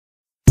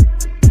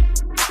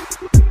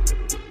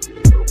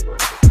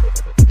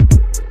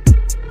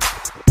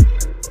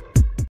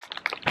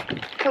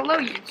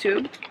Hello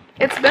YouTube.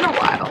 It's been a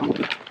while.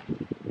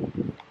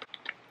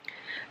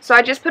 So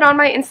I just put on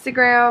my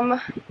Instagram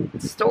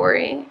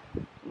story.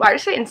 Why did I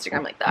say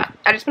Instagram like that?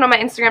 I just put on my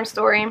Instagram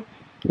story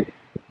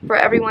for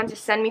everyone to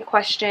send me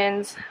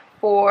questions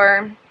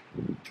for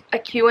a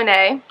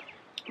Q&A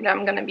that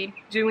I'm going to be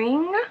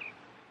doing.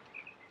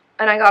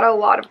 And I got a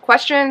lot of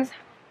questions.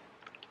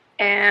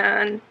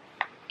 And,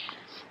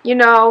 you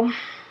know,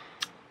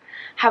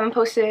 I've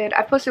posted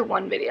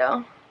one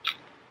video.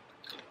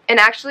 And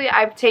actually,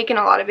 I've taken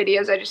a lot of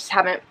videos, I just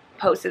haven't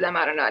posted them.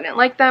 I don't know, I didn't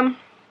like them.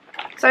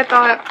 So I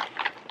thought,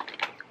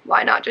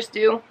 why not just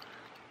do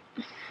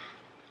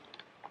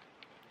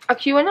a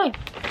Q&A?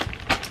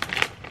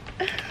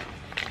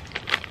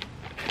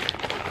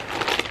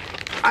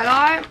 I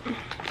got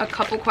a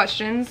couple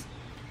questions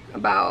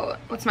about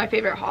what's my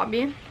favorite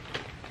hobby.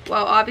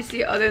 Well,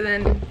 obviously other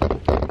than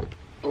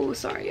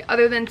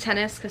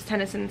tennis, because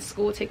tennis and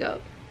school take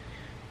up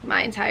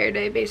my entire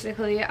day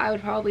basically, I would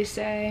probably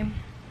say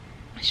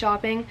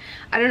shopping.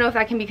 I don't know if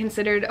that can be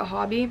considered a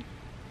hobby,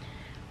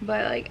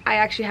 but like I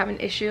actually have an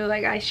issue.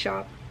 Like I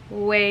shop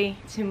way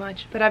too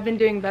much, but I've been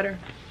doing better.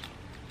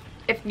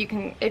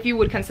 If you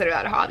would consider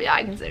that a hobby,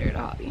 I consider it a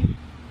hobby.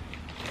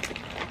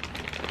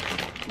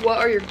 What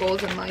are your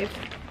goals in life?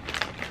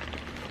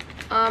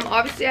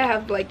 Obviously I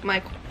have like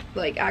my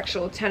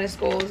actual tennis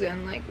goals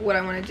and like what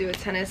I want to do with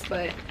tennis,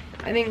 but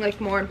I think like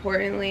more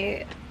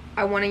importantly,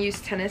 I want to use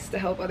tennis to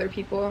help other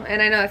people.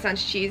 And I know that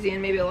sounds cheesy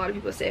and maybe a lot of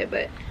people say it,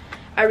 but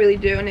I really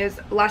do. And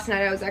last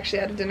night I was actually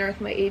at a dinner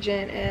with my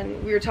agent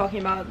and we were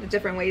talking about the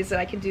different ways that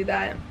I could do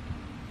that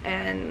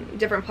and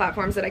different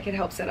platforms that I could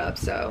help set up.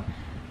 So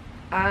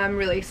I'm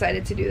really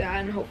excited to do that,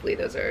 and hopefully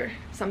those are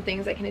some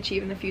things I can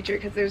achieve in the future,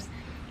 because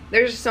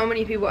there's so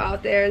many people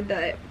out there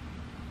that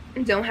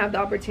don't have the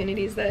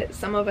opportunities that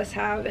some of us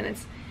have, and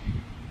it's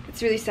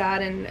really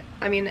sad. And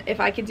I mean,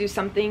 if I could do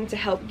something to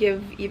help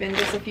give even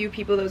just a few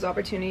people those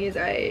opportunities,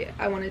 I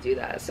want to do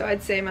that. So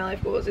I'd say my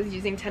life goals is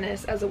using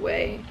tennis as a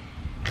way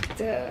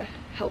to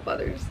help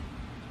others.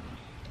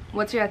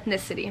 What's your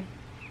ethnicity?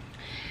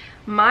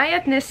 My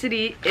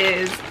ethnicity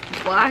is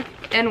black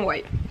and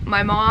white.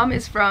 My mom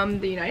is from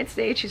the United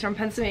States, she's from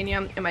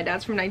Pennsylvania, and my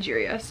dad's from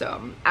Nigeria, so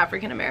I'm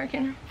African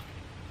American.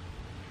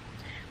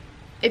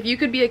 If you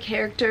could be a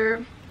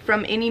character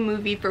from any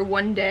movie for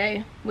one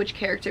day, which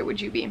character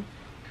would you be?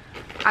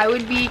 I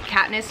would be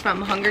Katniss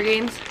from Hunger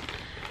Games.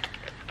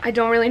 I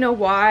don't really know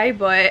why,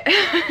 but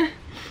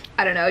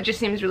I don't know, it just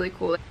seems really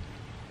cool.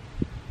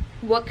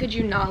 What could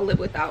you not live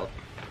without?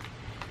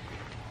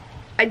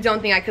 I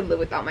don't think I could live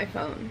without my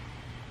phone.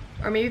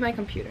 Or maybe my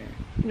computer.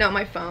 No,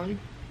 my phone.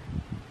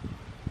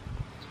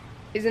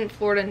 Isn't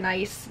Florida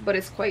nice, but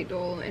it's quite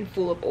dull and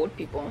full of old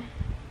people?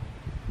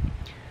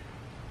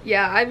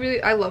 Yeah,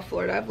 I love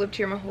Florida. I've lived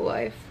here my whole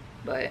life,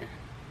 but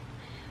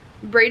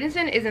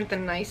Bradenton isn't the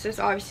nicest.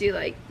 Obviously,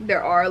 like,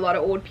 there are a lot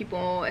of old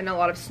people and a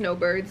lot of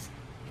snowbirds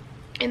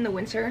in the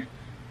winter,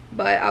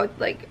 but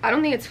I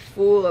don't think it's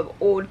full of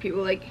old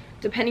people, like,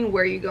 depending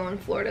where you go in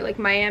Florida. Like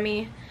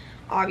Miami,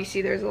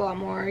 obviously there's a lot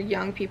more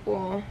young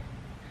people.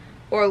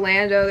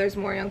 Orlando, there's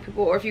more young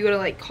people. Or if you go to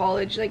like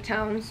college like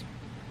towns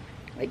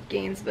like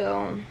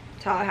Gainesville,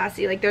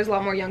 Tallahassee, like there's a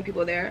lot more young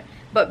people there.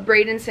 But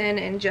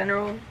Bradenton in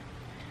general,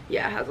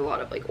 yeah, has a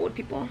lot of like old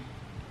people.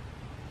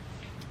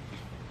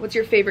 What's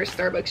your favorite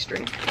Starbucks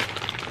drink?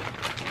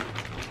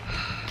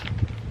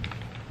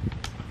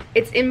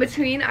 It's in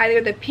between either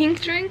the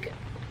pink drink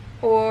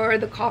or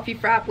the coffee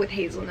frap with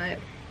hazelnut.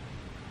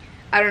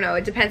 I don't know,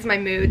 it depends my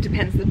mood,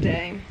 depends the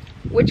day.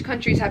 Which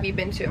countries have you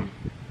been to?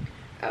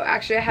 Oh,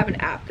 actually I have an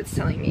app that's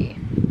telling me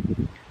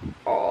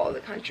all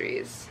the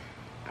countries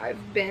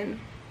I've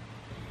been.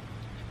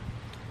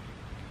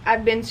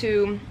 I've been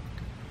to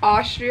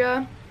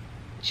Austria,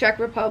 Czech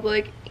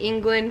Republic,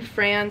 England,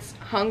 France,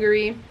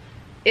 Hungary,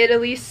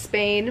 Italy,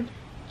 Spain,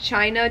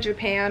 China,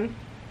 Japan,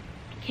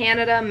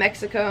 Canada,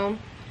 Mexico,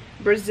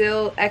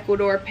 Brazil,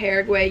 Ecuador,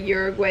 Paraguay,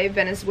 Uruguay,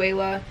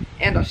 Venezuela,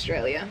 and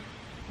Australia.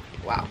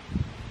 Wow.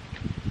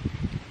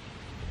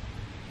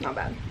 Not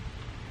bad.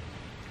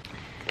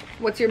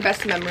 What's your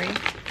best memory?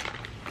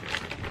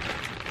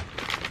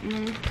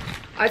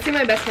 I'd say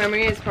my best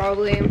memory is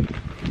probably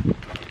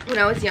when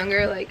I was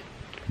younger. Like,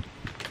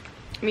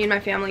 me and my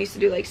family used to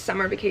do like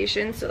summer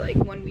vacations, so like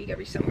 1 week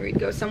every summer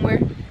we'd go somewhere,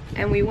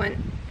 and we went,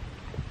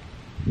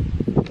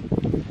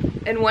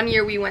 and one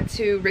year we went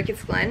to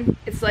Ricketts Glen.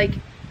 It's like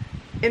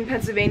in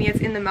Pennsylvania,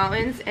 it's in the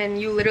mountains, and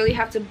you literally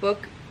have to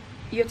book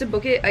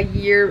it a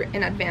year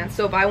in advance.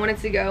 So if I wanted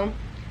to go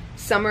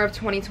summer of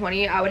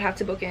 2020, I would have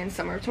to book it in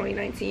summer of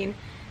 2019.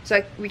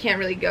 So we can't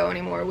really go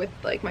anymore with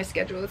like my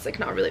schedule. It's like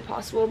not really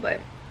possible,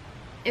 but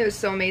it was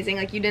so amazing.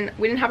 Like we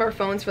didn't have our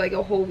phones for like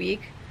a whole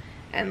week,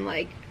 and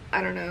like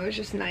I don't know, it was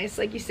just nice.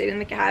 Like you stayed in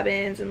the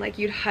cabins and like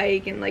you'd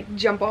hike and like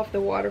jump off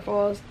the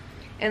waterfalls.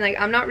 And like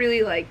I'm not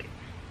really like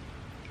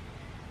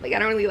I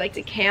don't really like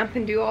to camp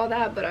and do all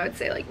that, but I would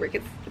say like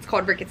it's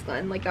called Ricketts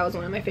Glen. Like that was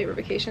one of my favorite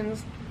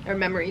vacations or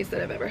memories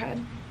that I've ever had.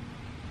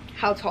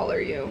 How tall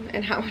are you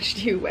and how much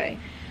do you weigh?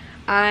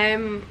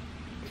 I'm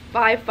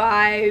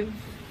 5'5",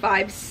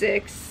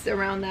 5'6",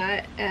 around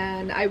that,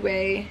 and I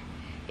weigh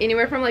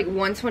anywhere from like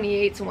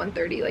 128 to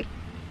 130. Like,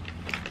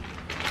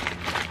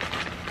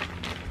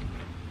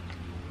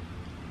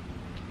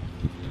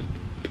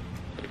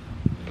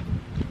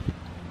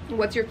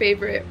 what's your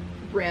favorite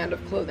brand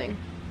of clothing?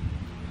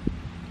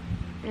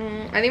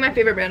 I think my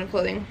favorite brand of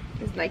clothing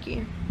is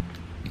Nike.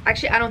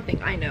 Actually, I don't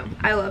think, I know.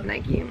 I love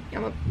Nike.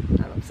 I'm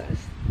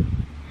obsessed.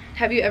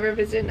 Have you ever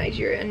visited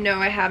Nigeria? No,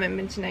 I haven't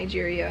been to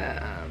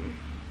Nigeria.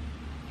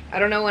 I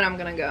don't know when I'm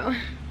gonna go.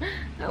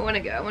 I wanna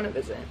go, I wanna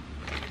visit.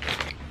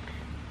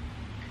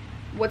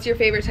 What's your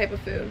favorite type of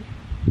food?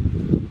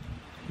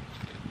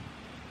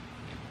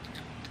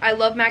 I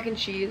love mac and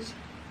cheese.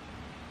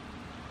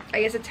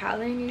 I guess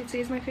Italian you could say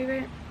is my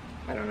favorite.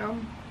 I don't know.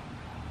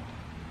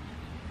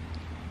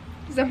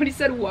 Somebody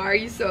said, why are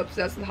you so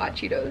obsessed with hot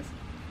Cheetos?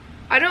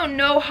 I don't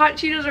know, hot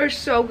Cheetos are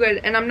so good,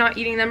 and I'm not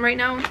eating them right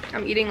now.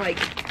 I'm eating like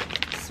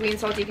sweet and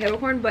salty kettle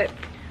corn, but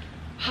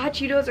hot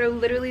Cheetos are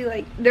literally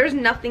like, there's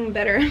nothing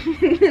better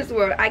in this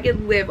world. I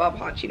could live off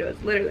hot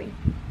Cheetos, literally.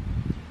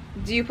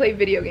 Do you play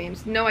video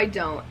games? No, I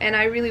don't, and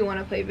I really want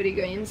to play video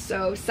games,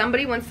 so if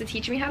somebody wants to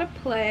teach me how to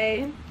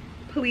play,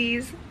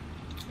 please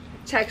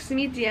text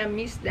me, DM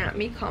me, snap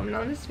me, comment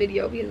on this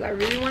video, because I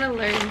really want to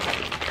learn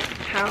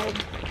how.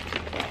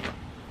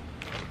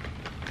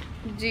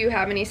 Do you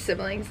have any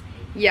siblings?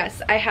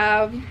 Yes, I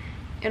have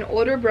an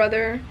older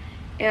brother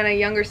and a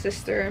younger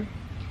sister.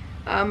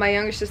 My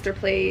younger sister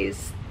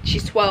plays,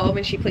 she's 12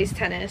 and she plays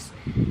tennis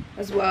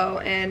as well,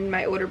 and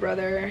my older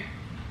brother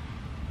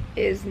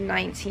is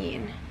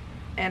 19.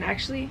 And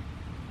actually,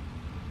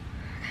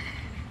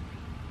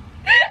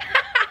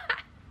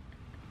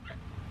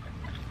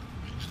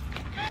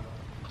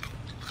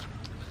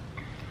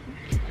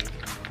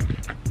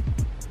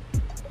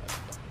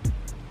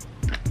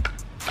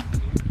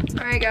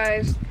 alright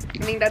guys,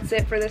 I think that's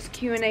it for this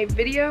Q&A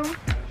video.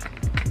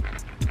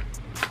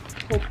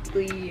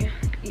 Hopefully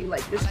you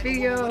like this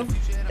video.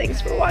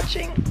 Thanks for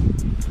watching.